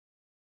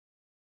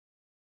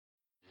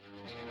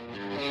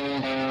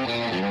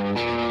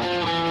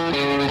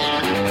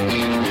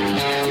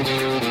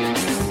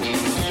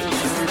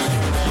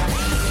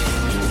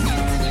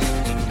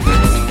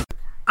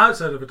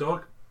Outside of a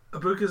dog, a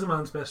book is a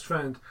man's best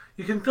friend.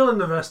 You can fill in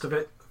the rest of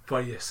it for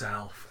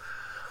yourself.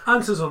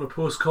 Answers on a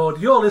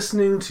postcard. You're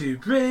listening to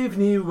Brave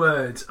New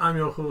Words. I'm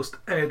your host,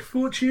 Ed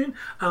Fortune,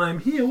 and I'm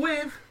here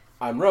with...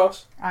 I'm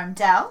Ross. I'm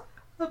Del.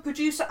 The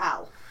producer,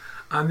 Al.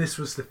 And this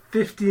was the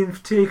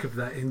 15th take of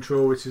that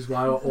intro, which is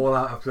why we're all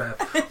out of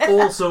breath.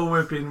 Also,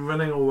 we've been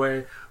running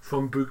away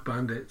from Book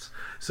Bandits.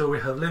 So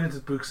we have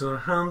limited books in our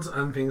hands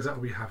and things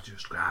that we have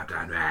just grabbed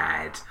and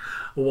read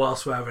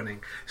whilst we're running.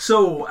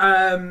 So,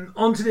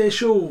 on today's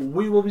show,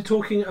 we will be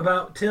talking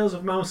about Tales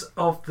of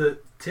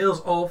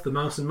the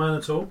Mouse and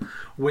Minotaur,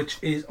 which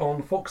is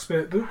on Fox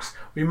Spirit Books.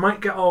 We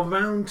might get our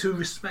round to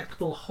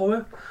Respectable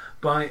Horror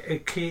by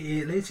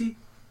K.A. Lacey.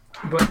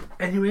 But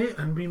anyway,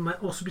 and we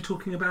might also be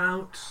talking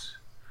about...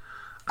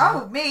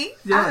 me?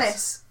 Yes.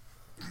 Alice.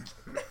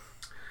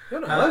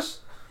 You're not Alice.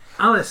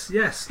 Alice,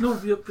 yes. No,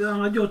 you're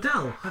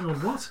Del. Hang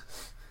on, what?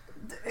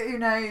 Who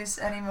knows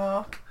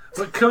anymore?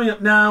 But coming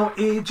up now,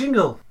 a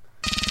jingle.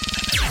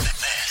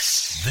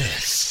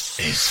 This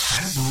is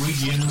Fab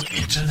Radio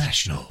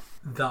International.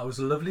 That was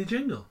a lovely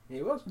jingle.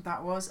 It was.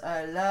 That was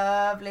a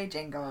lovely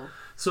jingle.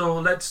 So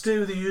let's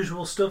do the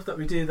usual stuff that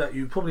we do that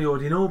you probably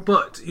already know,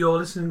 but you're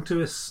listening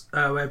to us,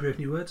 Brave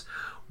New Words.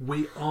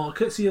 We are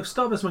courtesy of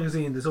Starburst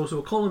Magazine. There's also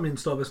a column in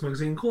Starburst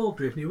Magazine called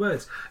Brave New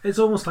Words. It's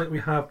almost like we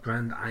have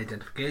brand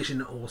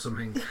identification or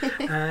something.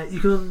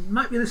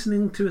 Might be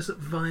listening to us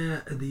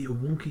via the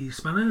Wonky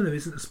Spanner. There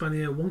isn't a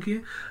spanner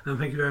wonkier. And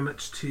thank you very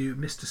much to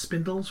Mr.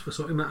 Spindles for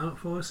sorting that out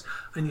for us.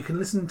 And you can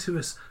listen to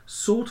us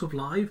sort of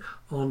live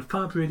on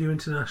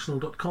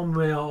fabradiointernational.com.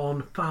 We are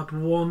on Fab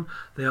 1.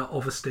 They are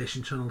other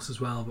station channels as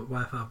well, but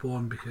we're Fab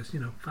 1 because,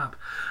 Fab.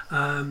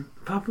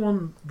 Fab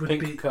 1 would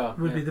be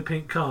the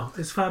pink car.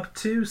 Is Fab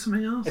 2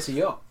 something else? It's a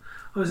yacht.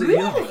 Oh, is it a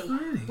yacht? Oh,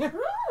 really? Yeah.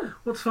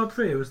 What's Fab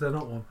 3, or is there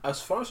not one?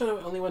 As far as I know,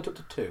 it only went up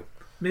to 2.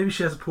 Maybe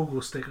she has a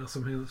pogo stick or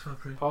something that's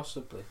Fab 3.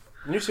 Possibly.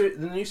 The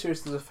new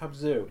series there's a Fab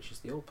 0, which is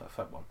the old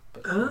Fab 1.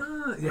 But,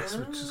 yes,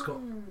 which has got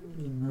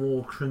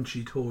more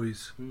crunchy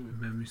toys,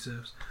 if memory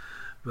serves.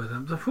 But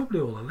they're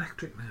probably all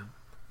electric now.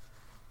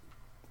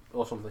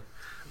 Or something.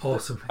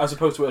 As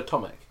opposed to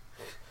atomic.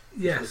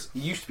 Yes.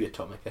 It used to be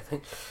atomic, I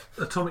think.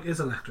 Atomic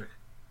is electric.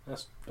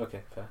 That's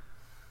okay, fair.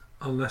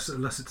 Unless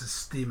it's a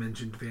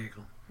steam-engined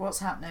vehicle. What's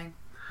happening?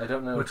 I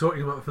don't know. We're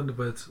talking about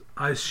Thunderbirds.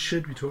 I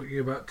should be talking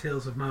about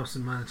Tales of Mouse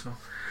and Minotaur.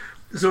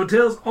 So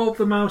Tales of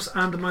the Mouse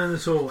and the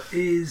Minotaur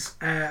is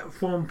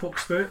from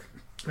Fox Spirit.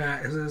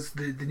 It is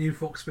the new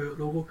Fox Spirit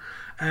logo.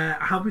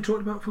 Have we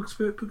talked about Fox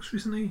Spirit Books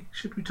recently?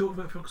 Should we talk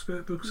about Fox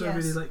Spirit Books? Yes. I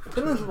really like Fox It's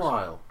been Spirit a Books.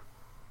 while.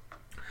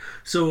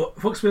 So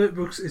Fox Spirit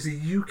Books is a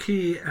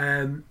UK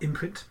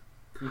imprint.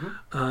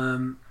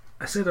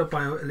 Set up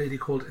by a lady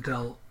called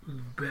Adele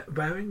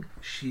Baring.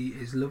 She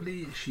is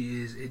lovely.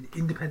 She is an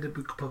independent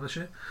book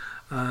publisher.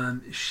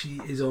 She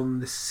is on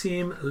the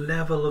same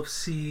level of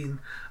scene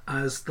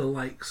as the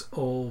likes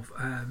of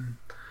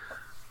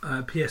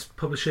PS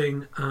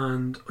Publishing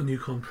and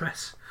Newcon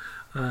Press,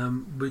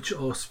 which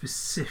are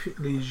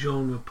specifically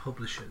genre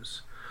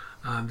publishers.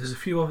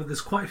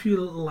 There's quite a few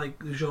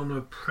little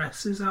genre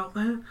presses out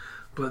there,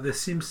 but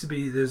there's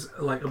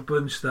a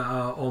bunch that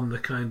are on the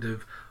kind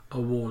of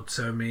award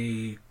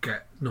ceremony,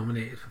 get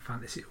nominated for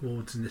fantasy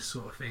awards and this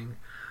sort of thing,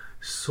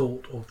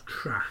 sort of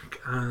track,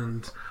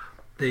 and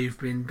they've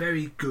been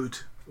very good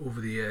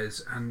over the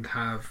years and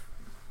have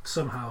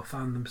somehow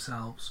found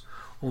themselves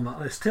on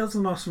that list. Tales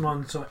of the Mouse and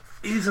Minotaur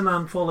is an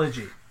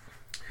anthology,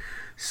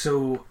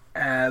 so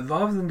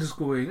rather than just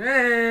going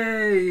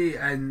hey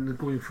and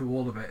going through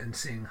all of it and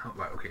saying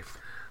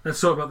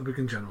let's talk about the book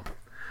in general.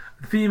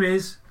 The theme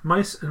is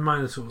mice and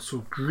minotaurs,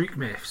 so Greek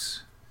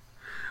myths,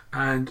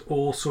 and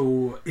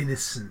also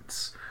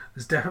innocence.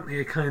 There's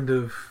definitely a kind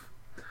of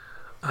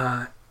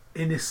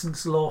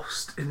innocence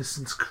lost,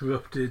 innocence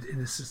corrupted,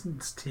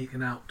 innocence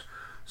taken out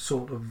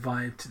sort of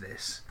vibe to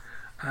this.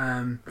 If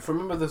I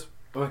remember this,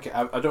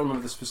 I don't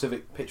remember the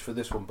specific pitch for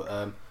this one,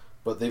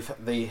 but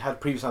they had a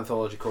previous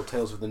anthology called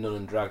Tales of the Nun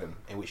and Dragon,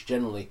 in which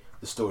generally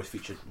the stories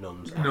featured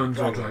nuns and dragons.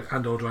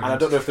 And dragons. And I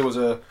don't know if there was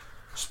a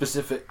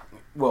specific.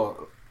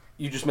 Well,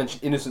 you just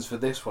mentioned innocence for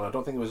this one. I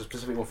don't think there was a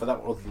specific one for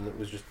that one, other than it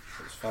was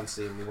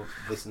fancy and we want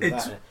this and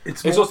that.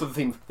 It's also the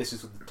theme. This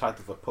is the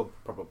title of a pub,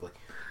 probably.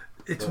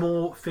 It's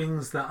more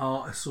things that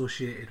are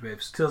associated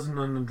with. So Tales of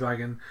Nun and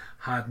Dragon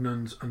had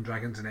nuns and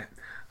dragons in it.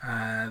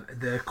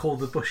 They're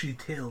called the Bushy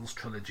Tales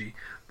trilogy.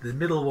 The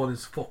middle one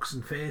is Fox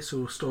and Fae,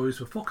 so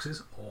stories with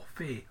foxes or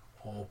fae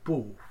or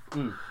both.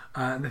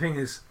 And the thing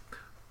is,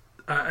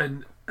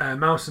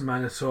 Mouse and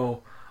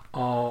Minotaur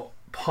are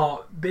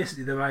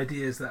basically they're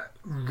ideas that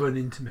run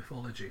into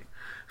mythology.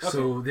 Okay.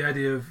 So the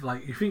idea of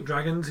you think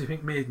dragons, you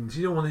think maidens.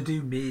 You don't want to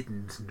do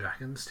maidens and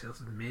dragons, Tales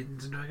of the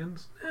Maidens and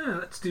Dragons. Yeah,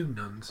 let's do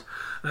nuns.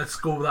 Let's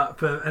go with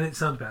that, and it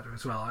sounds better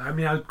as well. I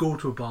mean, I'd go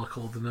to a bar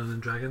called the Nun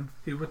and Dragon.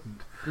 Who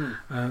wouldn't?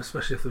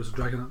 Especially if there was a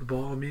dragon at the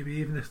bar, or maybe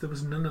even if there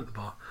was a nun at the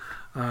bar.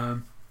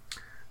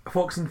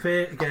 Fox and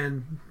Fae,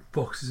 again,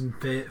 foxes and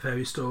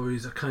fairy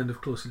stories are kind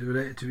of closely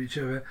related to each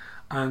other,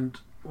 and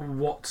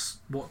what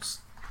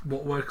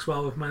works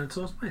well with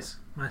Minotaurs? Mice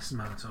and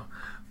Minotaur.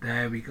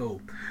 There we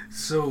go.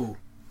 So,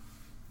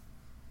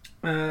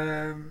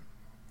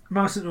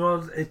 Mouse in the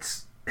World,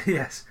 it's,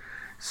 yes,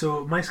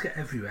 so mice get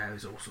everywhere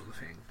is also the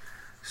thing.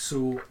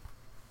 So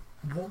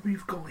what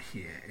we've got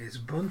here is a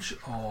bunch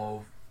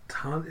of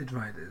talented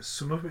writers,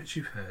 some of which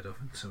you've heard of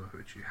and some of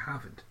which you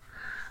haven't.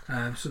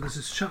 So there's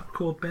this chap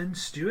called Ben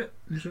Stewart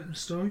who's written a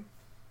story.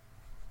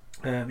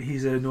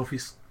 He's a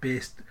Northeast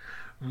based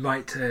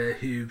writer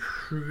who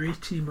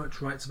pretty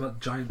much writes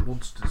about giant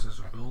monsters as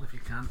a rule, if you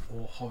can,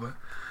 or horror.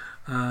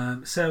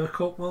 Sarah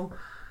Cockwell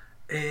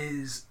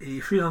is a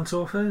freelance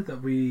author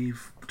that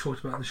we've talked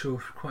about on the show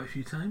quite a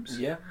few times.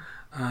 Yeah.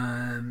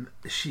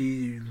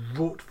 She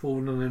wrote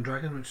for Nun and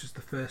Dragon, which is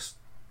the first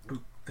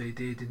book they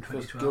did in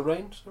 2012. First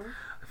Gilrain story?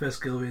 The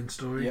first Gilrain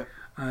story. Yep.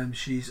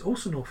 She's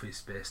also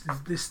Northeast based.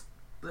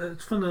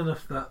 It's fun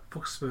enough that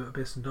Fox Spirit are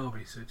based in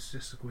Derby, so it's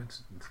just a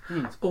coincidence.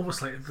 It's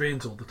almost like it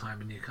rains all the time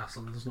in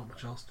Newcastle and there's not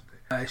much else to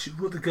do. She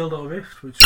wrote the Gildor Rift, which